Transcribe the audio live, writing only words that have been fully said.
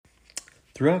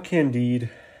Throughout Candide,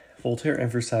 Voltaire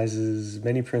emphasizes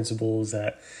many principles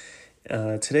that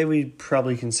today we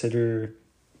probably consider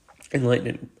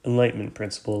Enlightenment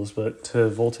principles, but to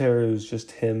Voltaire it was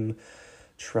just him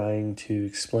trying to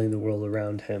explain the world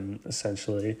around him,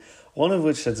 essentially. One of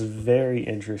which that's very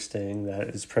interesting, that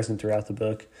is present throughout the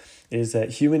book, is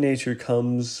that human nature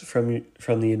comes from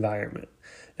the environment.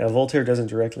 Now, Voltaire doesn't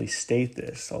directly state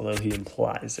this, although he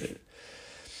implies it.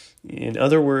 In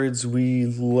other words, we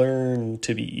learn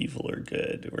to be evil or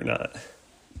good. We're not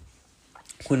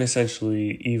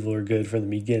quintessentially evil or good from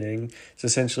the beginning. It's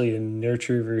essentially a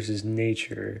nurture versus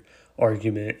nature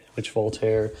argument, which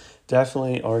Voltaire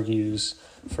definitely argues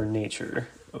for nature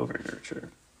over nurture.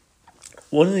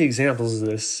 One of the examples of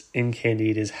this in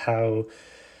Candide is how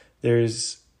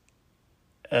there's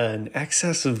an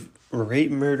excess of rape,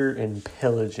 murder, and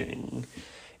pillaging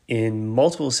in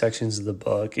multiple sections of the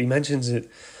book. He mentions it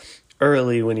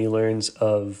early when he learns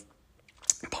of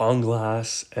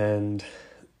Pangloss and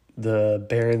the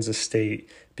Baron's estate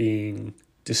being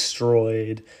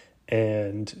destroyed,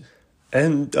 and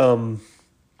Candide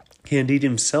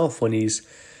himself when he's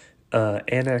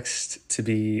annexed to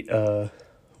be a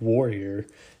warrior,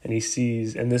 and he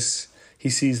sees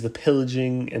the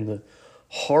pillaging and the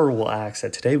horrible acts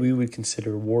that today we would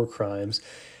consider war crimes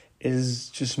is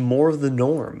just more of the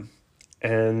norm.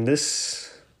 And this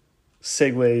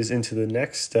segues into the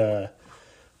next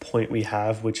point we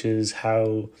have, which is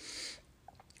how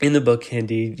in the book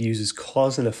Candide uses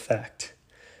cause and effect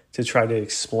to try to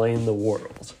explain the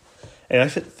world. And I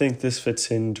think this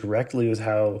fits in directly with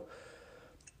how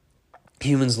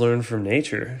humans learn from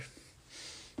nature,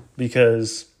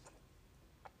 because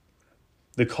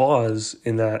the cause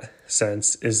in that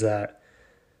sense is that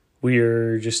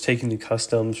we're just taking the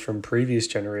customs from previous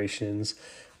generations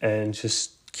and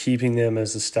just keeping them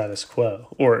as the status quo,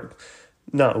 or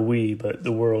not we, but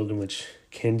the world in which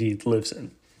Candide lives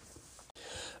in.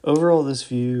 Overall, this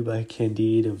view by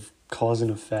Candide of cause and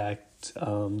effect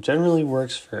generally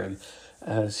works for him,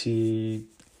 as he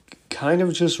kind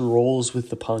of just rolls with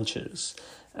the punches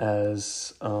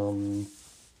as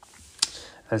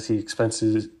he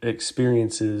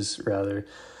experiences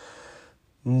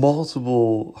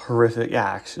multiple horrific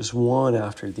acts, just one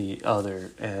after the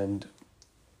other, and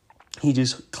he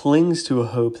just clings to a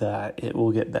hope that it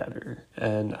will get better.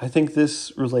 And I think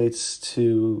this relates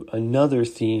to another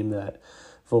theme that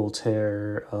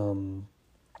Voltaire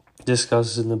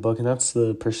discusses in the book, and that's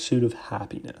the pursuit of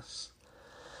happiness.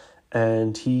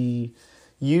 And he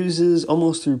uses,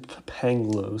 almost through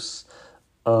Pangloss,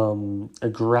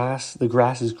 the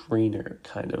grass is greener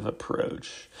kind of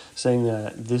approach, saying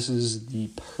that this is the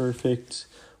perfect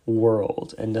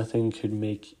world and nothing could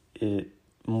make it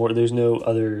more. There's no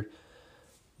other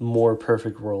more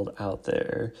perfect world out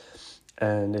there.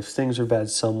 And if things are bad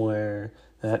somewhere,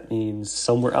 that means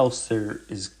somewhere else there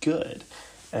is good.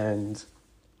 And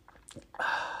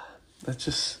I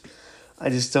just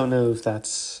don't know if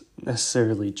that's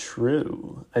necessarily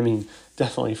true. I mean,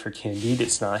 definitely for Candide,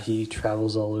 it's not. He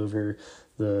travels all over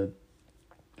the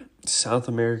South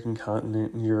American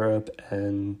continent, Europe,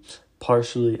 and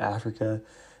partially Africa,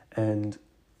 and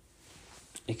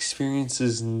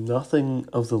experiences nothing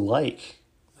of the like.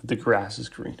 The grass is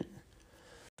greener.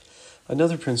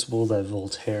 Another principle that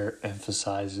Voltaire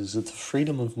emphasizes is the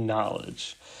freedom of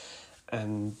knowledge.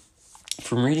 And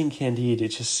from reading Candide, it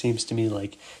just seems to me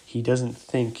like he doesn't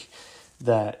think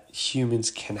that humans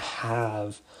can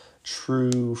have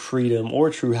true freedom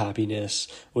or true happiness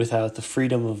without the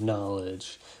freedom of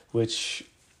knowledge, which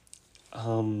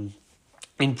in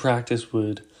practice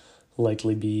would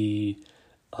likely be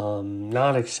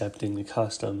not accepting the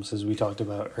customs, as we talked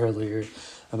about earlier,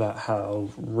 about how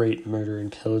rape, murder, and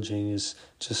pillaging is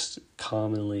just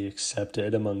commonly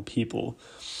accepted among people.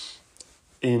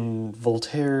 In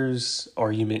Voltaire's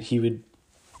argument, he would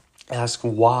ask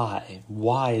why.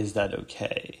 Why is that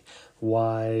okay?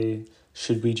 Why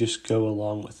should we just go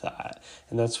along with that?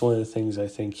 And that's one of the things I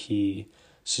think he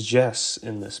suggests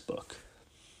in this book.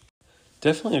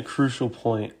 Definitely a crucial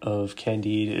point of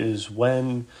Candide is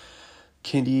when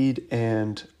Candide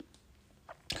and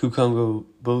Cucamonga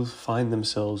both find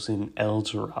themselves in El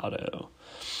Dorado.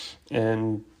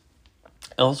 And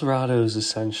El Dorado is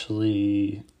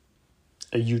essentially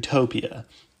a utopia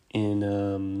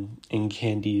in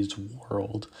Candide's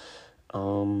world.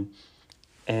 And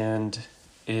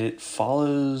it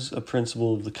follows a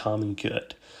principle of the common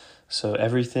good. So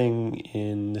everything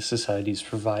in the society is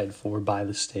provided for by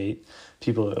the state.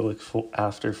 People are looked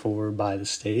after by the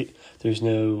state. There's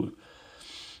no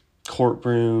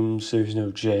courtrooms, there's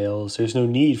no jails, there's no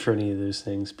need for any of those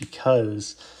things,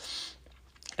 because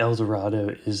El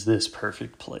Dorado is this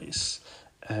perfect place.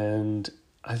 And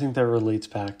I think that relates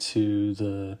back to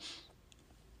the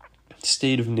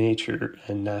state of nature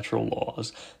and natural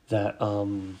laws that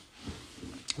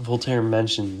Voltaire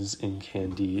mentions in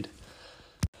Candide.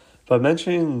 By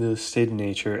mentioning the state of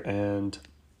nature and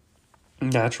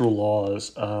natural laws,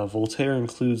 Voltaire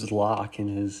includes Locke in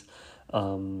his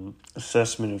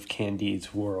assessment of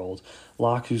Candide's world.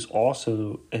 Locke, who's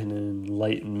also an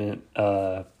Enlightenment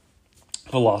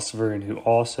philosopher and who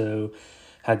also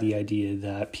had the idea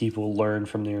that people learn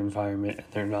from their environment and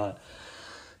they're not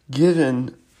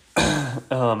given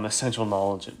essential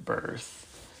knowledge at birth.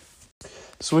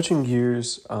 Switching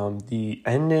gears, the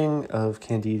ending of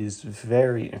Candide is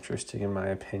very interesting in my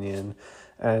opinion,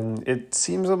 and it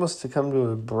seems almost to come to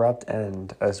an abrupt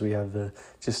end as we have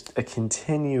just a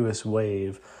continuous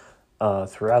wave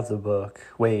throughout the book,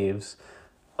 waves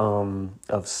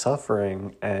of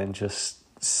suffering and just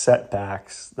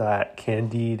setbacks that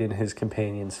Candide and his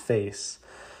companions face.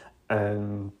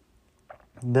 And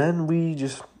then we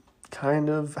just kind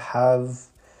of have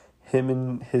him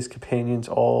and his companions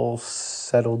all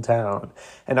settled down.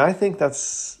 And I think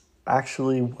that's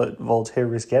actually what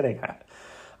Voltaire is getting at.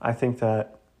 I think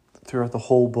that throughout the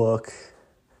whole book,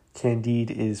 Candide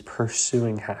is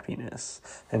pursuing happiness,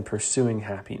 and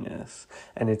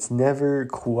it's never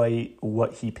quite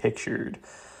what he pictured.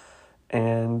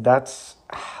 And that's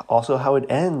also how it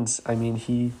ends. I mean,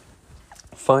 he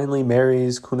finally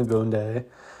marries Cunegonde,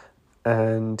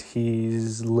 and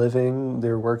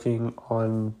they're working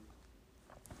on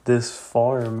this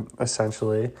farm,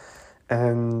 essentially,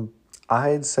 and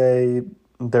I'd say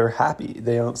they're happy.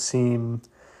 They're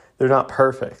not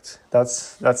perfect.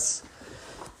 That's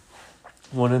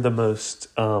one of the most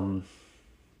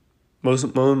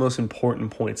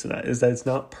important points of that, is that it's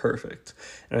not perfect.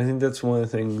 And I think that's one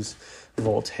of the things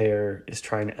Voltaire is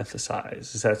trying to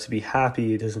emphasize, is that to be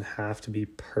happy, it doesn't have to be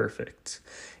perfect.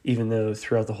 Even though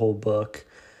throughout the whole book,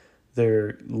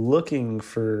 they're looking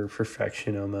for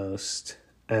perfection almost.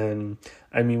 And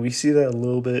I mean, we see that a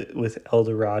little bit with El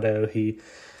Dorado. He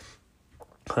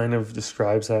kind of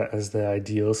describes that as the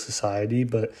ideal society,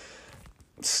 but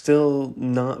still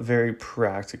not very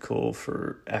practical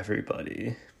for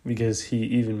everybody, because he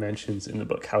even mentions in the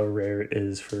book how rare it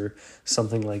is for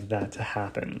something like that to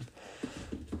happen.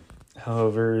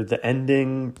 However, the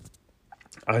ending,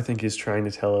 I think, is trying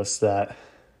to tell us that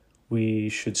we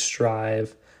should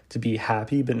strive to be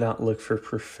happy, but not look for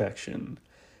perfection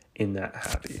in that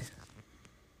happy.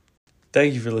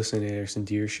 Thank you for listening to Anderson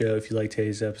Deer Show. If you like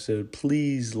today's episode,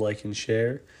 please like and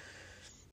share.